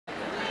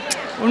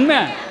உண்மை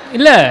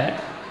இல்லை,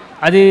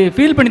 அது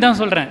ஃபீல் பண்ணி தான்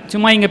சொல்கிறேன்.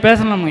 சும்மா இங்கே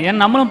பேசணும்,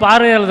 ஏன்னா நம்மளும்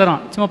பார்வையாளர்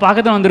தரோம், சும்மா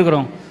பார்க்க தான்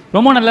வந்திருக்கிறோம்.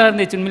 ரொம்ப நல்லா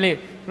இருந்துச்சு உண்மையிலே.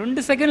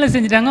 2 செகண்டில்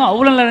செஞ்சுட்டாங்க,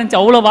 அவ்வளோ நல்லா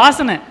இருந்துச்சு, அவ்வளோ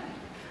வாசனை,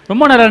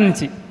 ரொம்ப நல்லா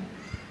இருந்துச்சு.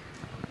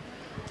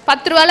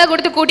 10 ரூபால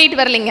கொடுத்து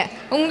கூட்டிகிட்டு வரலைங்க,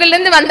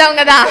 உங்கள்லேருந்து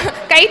வந்தவங்க தான்,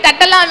 கை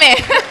தட்டலாமே.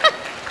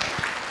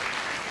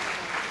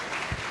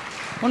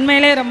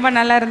 உண்மையிலே ரொம்ப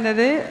நல்லா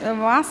இருந்தது,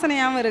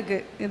 வாசனையாகவும்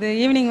இருக்குது. இது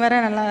ஈவினிங் வரை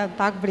நல்லா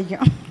தாக்கு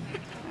பிடிக்கும்.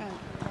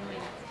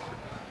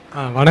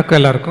 வணக்கம்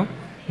எல்லாருக்கும்.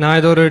 நான்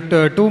இது ஒரு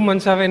 2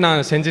 மந்த்ஸாகவே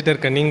நான் செஞ்சுட்டு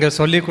இருக்கேன். நீங்கள்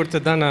சொல்லி கொடுத்து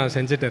தான் நான்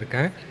செஞ்சுட்டு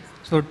இருக்கேன்.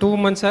 ஸோ 2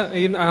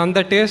 மந்த்ஸாக அந்த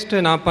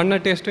டேஸ்ட்டு, நான் பண்ண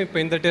டேஸ்ட்டும் இப்போ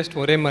இந்த டேஸ்ட்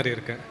ஒரே மாதிரி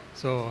இருக்கு.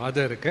 ஸோ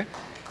அது இருக்குது.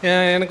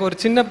 எனக்கு ஒரு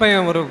சின்ன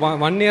பையன், ஒரு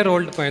 1 year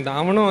old பையன் தான்.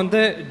 அவனும்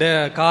வந்து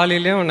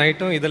காலையிலையும்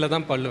நைட்டும் இதில்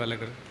தான் பல்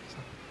விளக்குறது.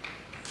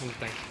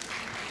 தேங்க்யூ.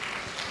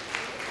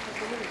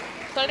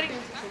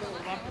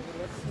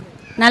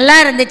 நல்லா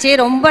இருந்துச்சு,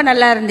 ரொம்ப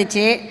நல்லா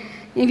இருந்துச்சு.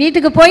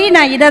 வீட்டுக்கு போய்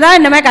நான் இதை தான்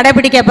இனிமேல்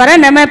கடைப்பிடிக்க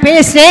போகிறேன். நம்ம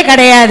பேஸ்டே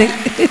கிடையாது.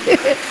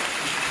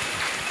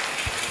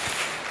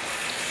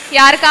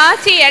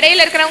 யாருக்காச்சும்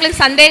இடையில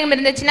இருக்கிறவங்களுக்கு சந்தேகம்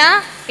இருந்துச்சுன்னா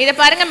இதை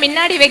பாருங்க,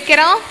 முன்னாடி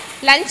வைக்கிறோம்.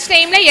 லஞ்ச்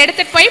டைமில்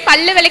எடுத்துகிட்டு போய்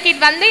பல்லு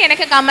விளக்கிட்டு வந்து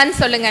எனக்கு கமெண்ட்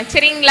சொல்லுங்கள்,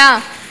 சரிங்களா?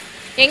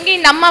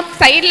 எங்கேயும் நம்ம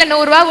சைடில்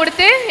 100 ரூபா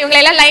கொடுத்து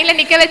இவங்களெல்லாம் லைனில்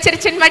நிற்க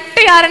வச்சிருச்சுன்னு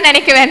மட்டும் யாரும்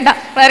நினைக்க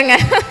வேண்டாம். பாருங்க,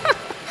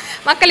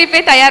 மக்கள்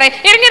இப்போ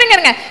தயாராக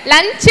இருங்க.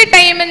 லஞ்சு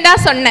டைமுன்னு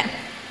தான் சொன்னேன்,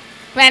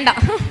 வேண்டாம்.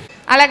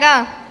 அழகா?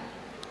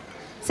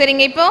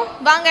 சரிங்க, இப்போ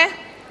வாங்க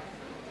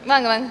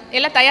வாங்க வாங்க,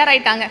 எல்லாம்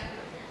தயாராகிட்டாங்க.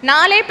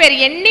 4 பேர்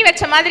எண்ணி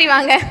வச்ச மாதிரி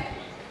வாங்க.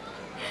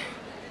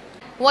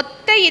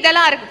 ஒத்த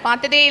இதெல்லாம் இருக்கு,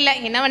 பார்த்ததே இல்லை,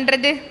 என்ன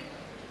பண்ணுறது?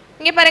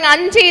 இங்கே பாருங்க,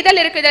 5 இதழ்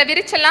இருக்குது. இதில்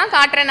விரிச்செல்லாம்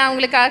காட்டுறேன் நான்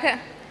உங்களுக்காக.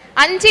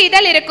 5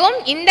 இதழ் இருக்கும்,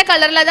 இந்த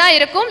கலரில் தான்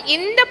இருக்கும்.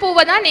 இந்த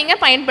பூவை தான்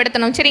நீங்கள்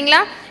பயன்படுத்தணும், சரிங்களா?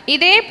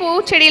 இதே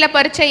பூச்செடியில்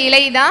பறித்த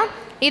இலை தான்.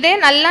 இதே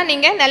நல்லா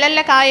நீங்கள்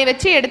நிழல்ல காய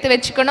வச்சு எடுத்து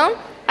வச்சுக்கணும்.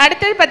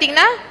 அடுத்தது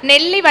பார்த்தீங்கன்னா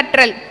நெல்லி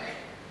வற்றல்,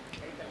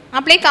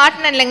 அப்படியே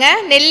காட்டினேன் இல்லைங்க,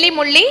 நெல்லி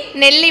முள்ளி,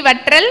 நெல்லி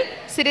வற்றல்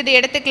சிறிது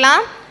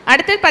எடுத்துக்கலாம்.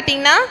 அடுத்தது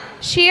பார்த்தீங்கன்னா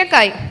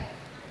சீயக்காய்,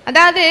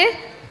 அதாவது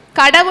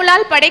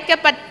கடவுளால்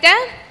படைக்கப்பட்ட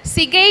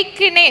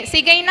சிகைக்குனே,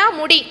 சிகைனா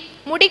முடி,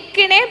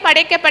 முடிக்குனே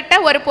படைக்கப்பட்ட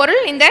ஒரு பொருள்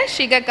இந்த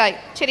சீயக்காய்,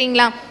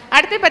 சரிங்களா?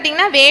 அடுத்து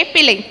பார்த்தீங்கன்னா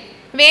வேப்பிலை.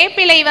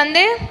 வேப்பிலை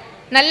வந்து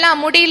நல்லா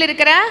முடியில்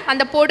இருக்கிற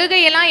அந்த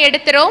பொடுகையெல்லாம்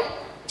எடுத்துரும்,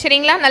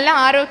 சரிங்களா? நல்லா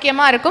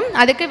ஆரோக்கியமாக இருக்கும்,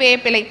 அதுக்கு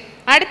வேப்பிலை.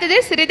 அடுத்தது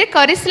சிறிது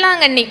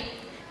கரிசலாங்கண்ணி.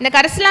 இந்த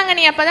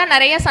கரிசலாங்கண்ணி அப்போ தான்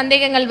நிறைய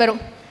சந்தேகங்கள்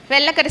வரும்.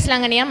 வெள்ளை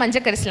கரிசலாங்கண்ணியா,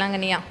 மஞ்சள்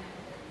கரிசலாங்கண்ணியா,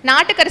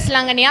 நாட்டு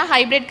கரிசலாங்கண்ணியா,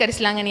 ஹைப்ரிட்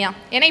கரிசலாங்கண்ணியா,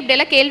 ஏன்னா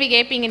இப்படியெல்லாம் கேள்வி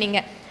கேட்பீங்க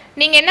நீங்கள்.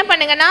 நீங்கள் என்ன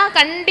பண்ணுங்கன்னா,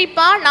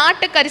 கண்டிப்பாக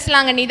நாட்டு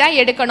கரிசலாங்கண்ணி தான்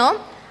எடுக்கணும்.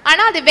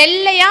 ஆனால் அது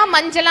வெள்ளையா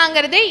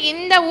மஞ்சளாங்கிறது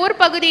இந்த ஊர்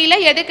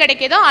பகுதியில் எது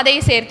கிடைக்கிதோ அதை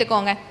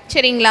சேர்த்துக்கோங்க,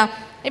 சரிங்களா?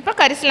 இப்போ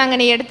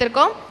கரிசலாங்கண்ணி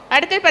எடுத்துருக்கோம்.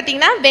 அடுத்தது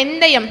பார்த்தீங்கன்னா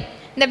வெந்தயம்.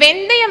 இந்த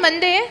வெந்தயம்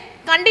வந்து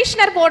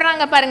கண்டிஷனர்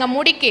போடுறாங்க பாருங்க,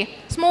 முடிக்கு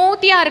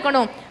ஸ்மூத்தியாக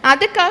இருக்கணும்,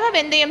 அதுக்காக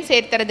வெந்தயம்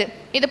சேர்த்துறது.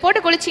 இது போட்டு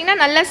குளிச்சிங்கன்னா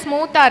நல்லா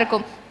ஸ்மூத்தாக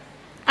இருக்கும்.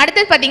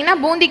 அடுத்தது பார்த்தீங்கன்னா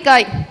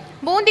பூந்திக்காய்.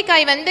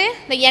 பூந்திக்காய் வந்து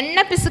இந்த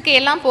எண்ணெய் பிசுக்கு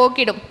எல்லாம்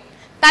போக்கிடும்.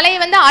 தலையை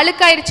வந்து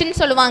அழுக்காயிருச்சுன்னு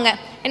சொல்லுவாங்க,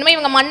 இனிமேல்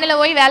இவங்க மண்ணில்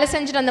போய் வேலை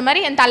செஞ்சுட்டு வந்த மாதிரி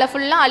என் தலை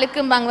ஃபுல்லாக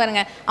அழுக்கும்பாங்க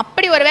பாருங்க.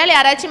 அப்படி ஒரு வேலை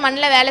யாராச்சும்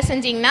மண்ணில் வேலை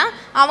செஞ்சிங்கன்னா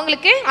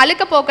அவங்களுக்கு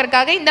அழுக்க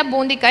போக்குறதுக்காக இந்த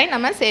பூந்திக்காய்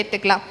நம்ம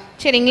சேர்த்துக்கலாம்,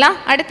 சரிங்களா?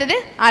 அடுத்தது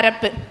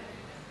அரப்பு.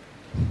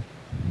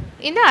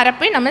 இந்த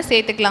அரப்பு நம்ம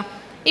சேர்த்துக்கலாம்.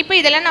 இப்போ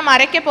இதெல்லாம் நம்ம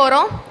அரைக்க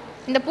போகிறோம்.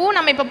 இந்த பூ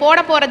நம்ம இப்போ போட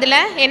போகிறதில்ல,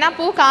 ஏன்னா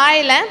பூ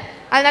காயலை,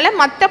 அதனால்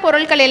மற்ற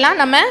பொருட்கள்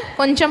எல்லாம் நம்ம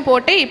கொஞ்சம்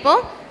போட்டு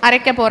இப்போது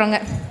அரைக்க போகிறோங்க.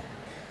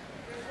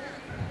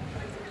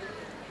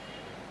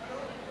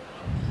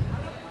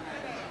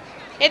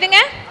 எதுங்க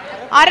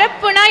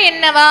அரப்புனா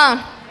என்னவா?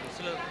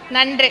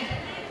 நன்று.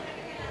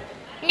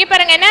 இங்கே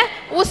பாருங்க, என்ன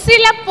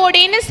உசில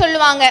பொடின்னு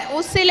சொல்லுவாங்க,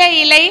 உசில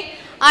இலை.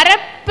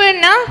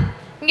 அரப்புனா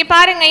இங்கே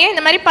பாருங்க,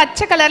 இந்த மாதிரி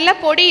பச்சை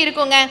கலரில் பொடி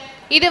இருக்குங்க.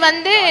 இது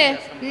வந்து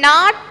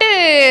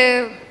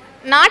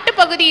நாட்டு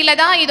பகுதியில்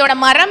தான் இதோட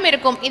மரம்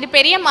இருக்கும். இது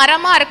பெரிய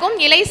மரமாக இருக்கும்,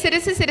 இலை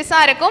சிறுசு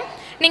சிறுசாக இருக்கும்.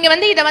 நீங்கள்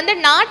வந்து இதை வந்து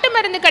நாட்டு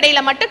மருந்து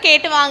கடையில் மட்டும்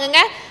கேட்டு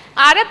வாங்குங்க.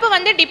 அரப்பு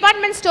வந்து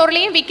டிபார்ட்மெண்ட்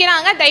ஸ்டோர்லேயும்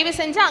விற்கிறாங்க, தயவு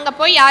செஞ்சு அங்கே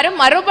போய் யாரும்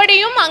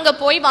மறுபடியும் அங்கே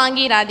போய்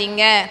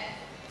வாங்கிடாதீங்க,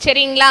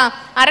 சரிங்களா?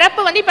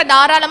 அரப்பு வந்து இப்போ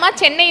தாராளமாக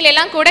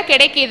சென்னையிலலாம் கூட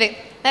கிடைக்கிது,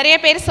 நிறைய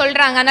பேர்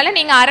சொல்கிறாங்க. அதனால்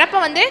நீங்கள் அரப்பை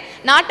வந்து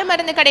நாட்டு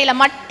மருந்து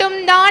கடையில்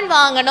மட்டும்தான்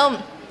வாங்கணும்.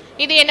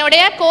 இது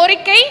என்னுடைய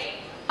கோரிக்கை.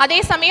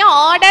 அதே சமயம்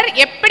ஆர்டர்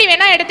எப்படி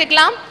வேணால்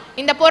எடுத்துக்கலாம்.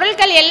 இந்த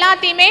பொருட்கள்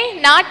எல்லாத்தையுமே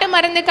நாட்டு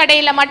மருந்து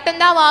கடையில்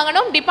மட்டும்தான்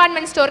வாங்கணும்,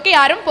 டிபார்ட்மெண்ட் ஸ்டோருக்கு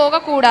யாரும்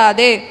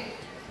போகக்கூடாது,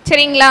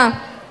 சரிங்களா?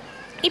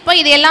 இப்போ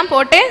இது எல்லாம்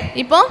போட்டு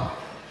இப்போ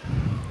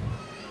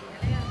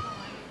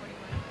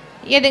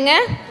எதுங்க,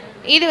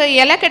 இது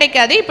இலை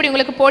கிடைக்காது, இப்படி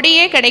உங்களுக்கு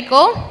பொடியே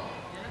கிடைக்கும்.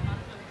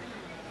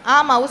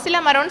 ஆமாம், உசில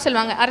மரம்னு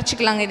சொல்லுவாங்க,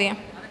 அரைச்சிக்கலாங்க.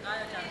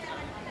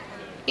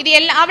 இது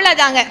எல்லாம்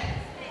அவ்வளோதாங்க,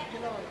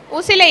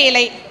 உசில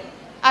இலை.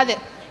 அது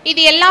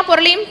இது எல்லா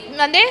பொருளையும்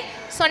வந்து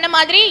சொன்ன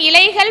மாதிரி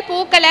இலைகள்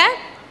பூக்களை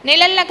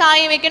நிழலில் காய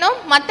வைக்கணும்,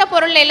 மற்ற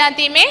பொருள்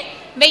எல்லாத்தையுமே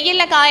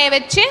வெயிலில் காய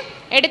வச்சு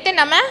எடுத்து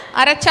நம்ம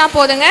அரைச்சா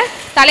போதுங்க,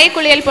 தலை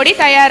குளியல் பொடி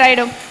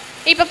தயாராகிடும்.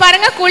 இப்போ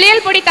பாருங்கள்,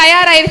 குளியல் பொடி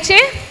தயாராகிடுச்சு.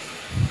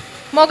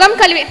 முகம்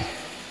கழுவி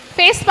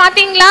ஃபேஸ்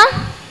பார்த்தீங்களா?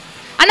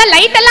 ஆனால்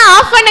லைட்டெல்லாம்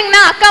ஆஃப்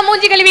பண்ணுங்கண்ணா, அக்கா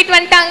மூஞ்சி கழுவிட்டு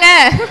வந்துட்டாங்க.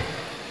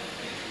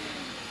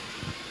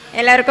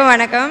 எல்லாருக்கும்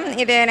வணக்கம்.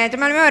 இது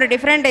நிஜமாலுமே ஒரு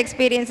டிஃப்ரெண்ட்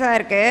எக்ஸ்பீரியன்ஸாக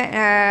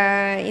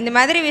இருக்குது. இந்த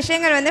மாதிரி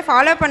விஷயங்கள் வந்து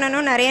ஃபாலோ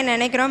பண்ணணும்னு நிறைய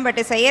நினைக்கிறோம்,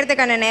 பட்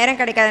செய்கிறதுக்கான நேரம்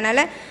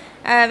கிடைக்காதனால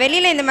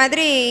வெளியில் இந்த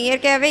மாதிரி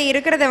இயற்கையாகவே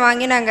இருக்கிறத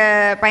வாங்கி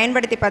நாங்கள்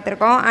பயன்படுத்தி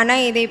பார்த்துருக்கோம்.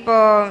 ஆனால் இது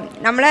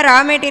இப்போது நம்மளாம் ரா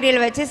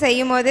மெட்டீரியல் வச்சு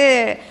செய்யும் போது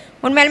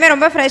உண்மையிலுமே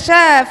ரொம்ப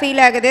ஃப்ரெஷ்ஷாக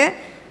ஃபீல் ஆகுது.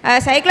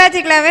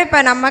 சைக்கலாஜிக்கலாகவே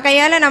இப்போ நம்ம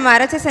கையால் நம்ம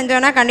அரைச்சி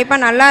செஞ்சோன்னா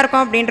கண்டிப்பாக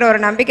நல்லாயிருக்கும் அப்படின்ற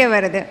ஒரு நம்பிக்கை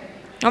வருது.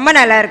 ரொம்ப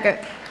நல்லாயிருக்கு.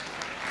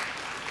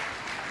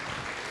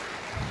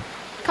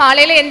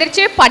 காலையில்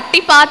எந்திரிச்சு பட்டி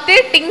பார்த்து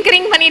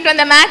டிங்கரிங் பண்ணிட்டு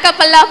வந்த மேக்கப்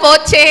எல்லாம்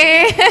போச்சே.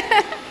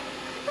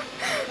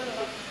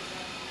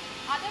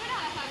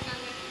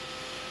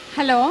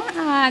 ஹலோ,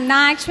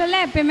 நான்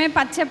ஆக்சுவலாக எப்பயுமே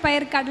பச்சை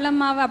பயிர் கடலை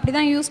மாவு அப்படி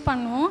தான் யூஸ்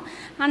பண்ணுவோம்.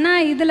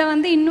 ஆனால் இதில்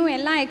வந்து இன்னும்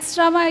எல்லாம்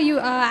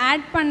எக்ஸ்ட்ராவாக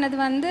ஆட் பண்ணது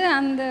வந்து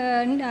அந்த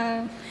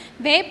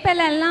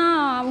வேப்பிலெல்லாம்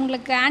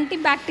உங்களுக்கு ஆன்டி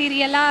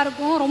பாக்டீரியலாக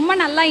இருக்கும். ரொம்ப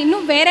நல்லா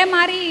இன்னும் வேறு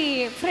மாதிரி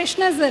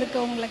ஃப்ரெஷ்னஸ்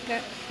இருக்குது உங்களுக்கு.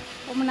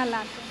 ரொம்ப நல்லா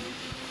இருக்கும்.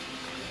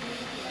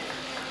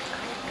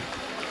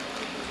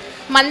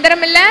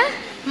 மந்திரம் இல்லை,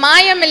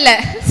 மாயம் இல்லை,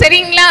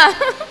 சரிங்களா?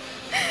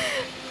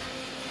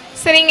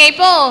 சரிங்க,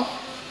 இப்போ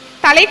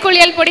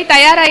தலைக்குளியல் பொடி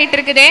தயாராகிட்டு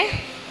இருக்குதே.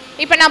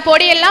 இப்போ நான்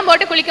பொடியெல்லாம்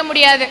போட்டு குளிக்க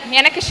முடியாது,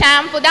 எனக்கு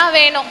ஷாம்பு தான்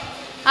வேணும்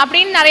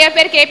அப்படின்னு நிறைய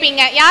பேர்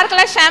கேட்பீங்க.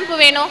 யாருக்கெல்லாம் ஷாம்பு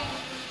வேணும்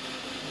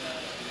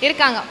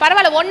இருக்காங்க?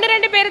 பரவாயில்ல,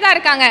 1-2 பேர் தான்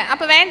இருக்காங்க.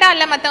 அப்போ வேண்டாம்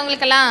இல்லை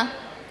மற்றவங்களுக்கெல்லாம்?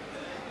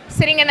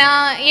 சரிங்க,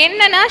 நான்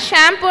என்னன்னா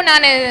ஷாம்பு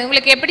நான்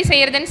உங்களுக்கு எப்படி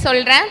செய்யறதுன்னு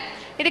சொல்கிறேன்.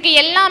 இதுக்கு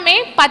எல்லாமே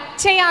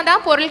பச்சையாக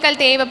தான்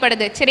பொருட்கள்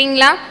தேவைப்படுது,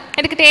 சரிங்களா?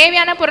 இதுக்கு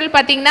தேவையான பொருள்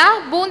பார்த்தீங்கன்னா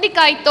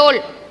பூந்திக்காய் தோல்,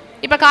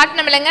 இப்போ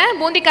காட்டணும் இல்லைங்க,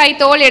 பூந்திக்காய்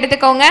தோல்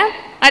எடுத்துக்கோங்க.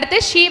 அடுத்து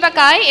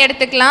சீவக்காய்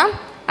எடுத்துக்கலாம்.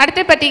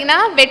 அடுத்து பார்த்தீங்கன்னா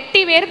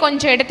வெட்டி வேர்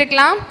கொஞ்சம்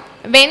எடுத்துக்கலாம்.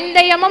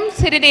 வெந்தயமும்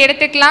சிறிது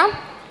எடுத்துக்கலாம்.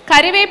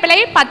 கருவேப்பிலை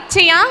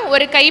பச்சையாக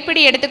ஒரு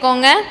கைப்பிடி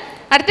எடுத்துக்கோங்க.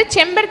 அடுத்து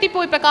செம்பருத்தி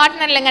பூ, இப்போ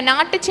காட்டணும் இல்லைங்க,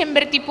 நாட்டு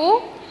செம்பருத்தி பூ,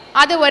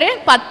 அது ஒரு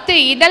 10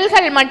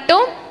 இதழ்கள்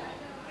மட்டும்.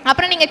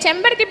 அப்புறம் நீங்கள்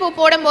செம்பருத்தி பூ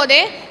போடும்போது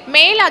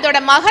மேலே அதோட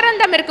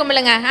மகரந்தம் இருக்கும்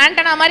இல்லைங்க,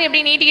 ஆண்டனா மாதிரி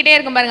எப்படி நீட்டிக்கிட்டே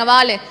இருக்கும் பாருங்க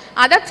வால்,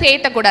 அதை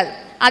சேர்த்தக்கூடாது,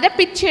 அதை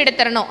பிச்சு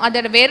எடுத்துடணும்.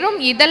 அதோட வெறும்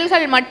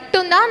இதழ்கள்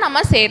மட்டும்தான்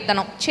நம்ம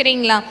சேர்த்தணும்,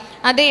 சரிங்களா?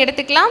 அதை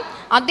எடுத்துக்கலாம்.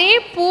 அதே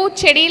பூ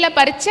செடியில்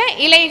பறித்த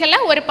இலைகளை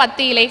ஒரு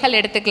 10 இலைகள்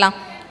எடுத்துக்கலாம்.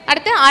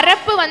 அடுத்து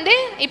அரப்பு வந்து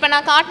இப்போ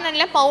நான்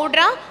காட்டினல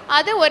பவுட்ரா,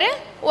 அது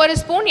ஒரு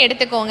ஸ்பூன்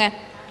எடுத்துக்கோங்க.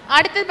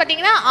 அடுத்தது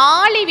பார்த்தீங்கன்னா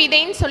ஆளி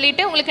விதைன்னு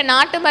சொல்லிட்டு உங்களுக்கு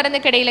நாட்டு மருந்து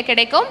கடையில்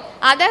கிடைக்கும்,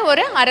 அதை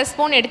ஒரு 1/2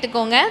 ஸ்பூன்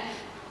எடுத்துக்கோங்க.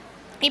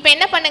 இப்போ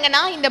என்ன பண்ணுங்கன்னா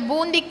இந்த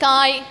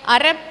பூந்திக்காய்,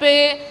 அரப்பு,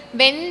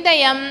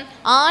 வெந்தயம்,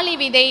 ஆளி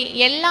விதை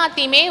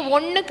எல்லாத்தையுமே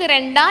 1க்கு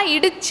 2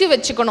 இடித்து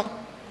வச்சுக்கணும்,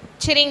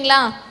 சரிங்களா?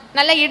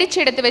 நல்லா இடித்து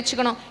எடுத்து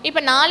வச்சுக்கணும்.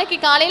 இப்போ நாளைக்கு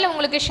காலையில்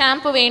உங்களுக்கு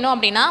ஷாம்பு வேணும்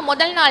அப்படின்னா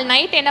முதல் நாள்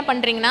நைட் என்ன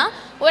பண்ணுறீங்கன்னா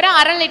ஒரு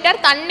 1/2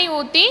 லிட்டர் தண்ணி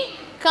ஊற்றி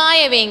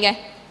காய வைங்க.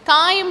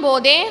 காயும்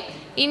போதே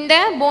இந்த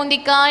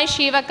பூந்திக்காய்,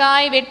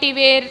 சீவக்காய்,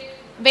 வெட்டிவேர்,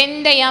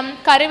 வெந்தயம்,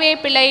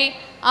 கருவேப்பிலை,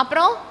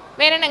 அப்புறம்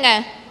வேற என்னங்க,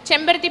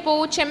 செம்பருத்தி பூ,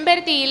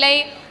 செம்பருத்தி இலை,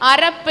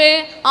 அரப்பு,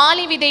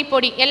 ஆளி விதை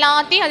பொடி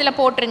எல்லாத்தையும் அதில்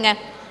போட்டுருங்க.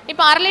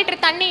 இப்போ 1/2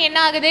 லிட்டர் தண்ணி என்ன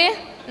ஆகுது,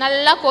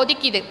 நல்லா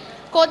கொதிக்குது.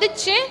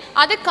 கொதிச்சு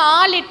அது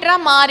 1/4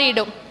 லிட்டராக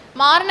மாறிடும்.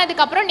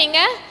 மாறினதுக்கப்புறம்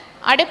நீங்கள்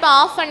அடுப்பை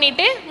ஆஃப்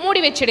பண்ணிவிட்டு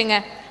மூடி வச்சுடுங்க.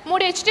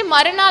 மூடி வச்சுட்டு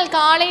மறுநாள்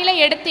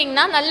காலையில்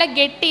எடுத்திங்கன்னா நல்லா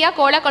கெட்டியாக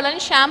கொல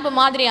கொலன்னு ஷாம்பு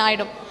மாதிரி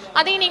ஆகிடும்.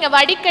 அதையும் நீங்கள்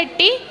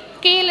வடிகட்டி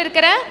கீழே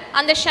இருக்கிற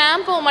அந்த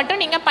ஷாம்புவை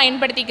மட்டும் நீங்கள்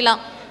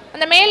பயன்படுத்திக்கலாம்.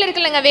 அந்த மேல்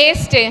இருக்குல்லங்க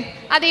வேஸ்ட்டு,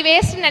 அதை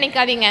வேஸ்ட்டு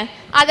நினைக்காதீங்க.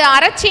 அதை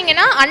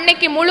அரைச்சிங்கன்னா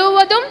அன்னைக்கு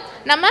முழுவதும்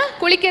நம்ம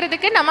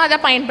குளிக்கிறதுக்கு நம்ம அதை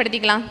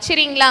பயன்படுத்திக்கலாம்,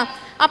 சரிங்களா?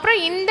 அப்புறம்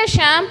இந்த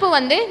ஷாம்பு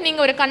வந்து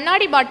நீங்கள் ஒரு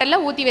கண்ணாடி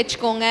பாட்டிலில் ஊற்றி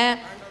வச்சுக்கோங்க.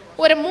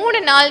 ஒரு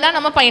 3 நாள் தான்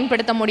நம்ம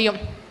பயன்படுத்த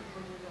முடியும்,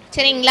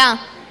 சரிங்களா?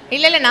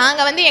 இல்லை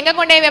நாங்கள் வந்து எங்கே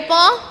கொண்டே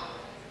வைப்போம்,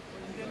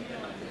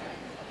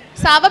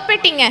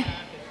 சவப்பெட்டிங்க.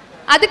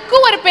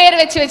 அதுக்கும் ஒரு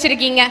பேர்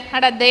வச்சுருக்கீங்க,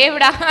 அட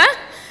தேவடா.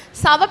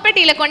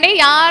 சவப்பெட்டியில் கொண்டே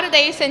யாரும்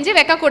தயவு செஞ்சு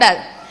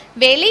வைக்கக்கூடாது.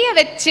 வெளியே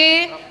வச்சு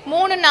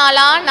 3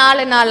 நாளா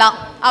 4 நாளா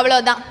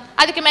அவ்வளோதான்,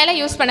 அதுக்கு மேலே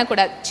யூஸ்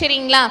பண்ணக்கூடாது,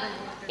 சரிங்களா?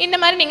 இந்த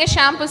மாதிரி நீங்கள்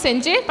ஷாம்பு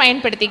செஞ்சு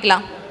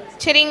பயன்படுத்திக்கலாம்,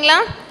 சரிங்களா?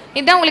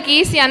 இதுதான் உங்களுக்கு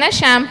ஈஸியான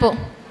ஷாம்பு.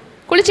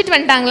 குளிச்சுட்டு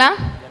வந்துட்டாங்களா?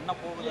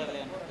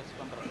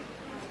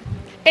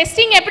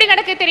 டெஸ்டிங் எப்படி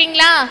நடக்குது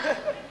தெரியுங்களா?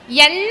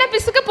 எண்ணெய்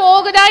பிசுக்கு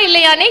போகுதா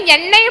இல்லையான்னு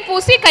எண்ணெயை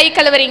பூசி கை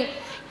கழுவுறீங்க.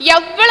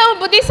 எவ்வளவு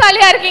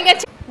புத்திசாலியாக இருக்கீங்க.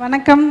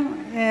 வணக்கம்.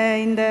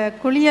 இந்த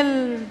குளியல்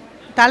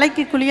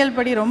தலைக்கு குளியல்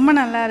படி ரொம்ப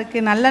நல்லா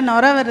இருக்குது, நல்ல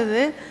நுர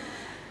வருது.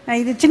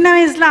 இது சின்ன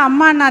வயசில்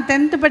அம்மா நான்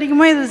 10th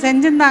படிக்கும்போது இது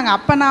செஞ்சுருந்தாங்க.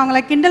 அப்போ நான் அவங்கள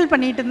கிண்டல்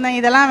பண்ணிகிட்டு இருந்தேன்,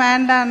 இதெல்லாம்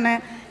வேண்டான்னு.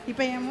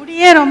 இப்போ என்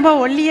முடியே ரொம்ப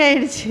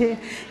ஒல்லியாயிடுச்சு.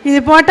 இது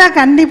போட்டால்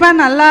கண்டிப்பாக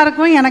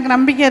நல்லாயிருக்கும், எனக்கு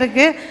நம்பிக்கை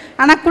இருக்குது.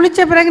 ஆனால்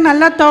குளித்த பிறகு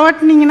நல்லா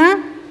துவட்டினீங்கன்னா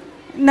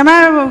இந்த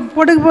மாதிரி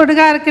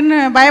பொடுகாக இருக்குன்னு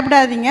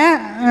பயப்படாதீங்க.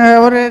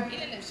 ஒரு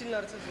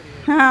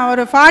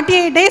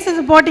 48 days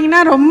இது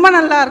போட்டிங்கன்னா ரொம்ப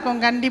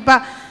நல்லாயிருக்கும்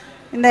கண்டிப்பாக.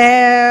 இந்த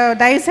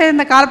தயவுசெய்து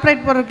இந்த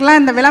கார்ப்பரேட்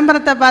பொருட்கள்லாம் இந்த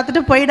விளம்பரத்தை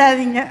பார்த்துட்டு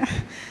போயிடாதீங்க.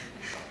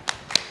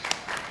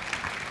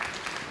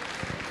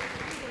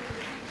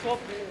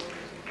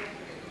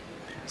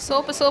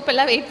 சோப்பு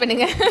எல்லாம் வெயிட்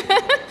பண்ணுங்க,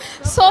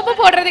 சோப்பு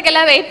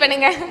போடுறதுக்கெல்லாம் வெயிட்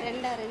பண்ணுங்க.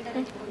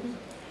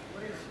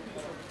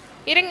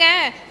 இருங்க,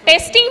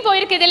 டெஸ்டிங்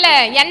போயிருக்குது இல்ல,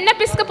 எண்ணெய்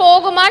பிசுக்கு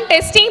போகுமான்னு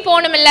டெஸ்டிங்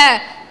போகணும் இல்ல,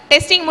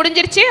 டெஸ்டிங்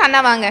முடிஞ்சிருச்சு.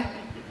 அண்ணா வாங்க.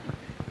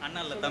 அண்ணா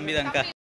இல்லை, தம்பி தான்க்கா.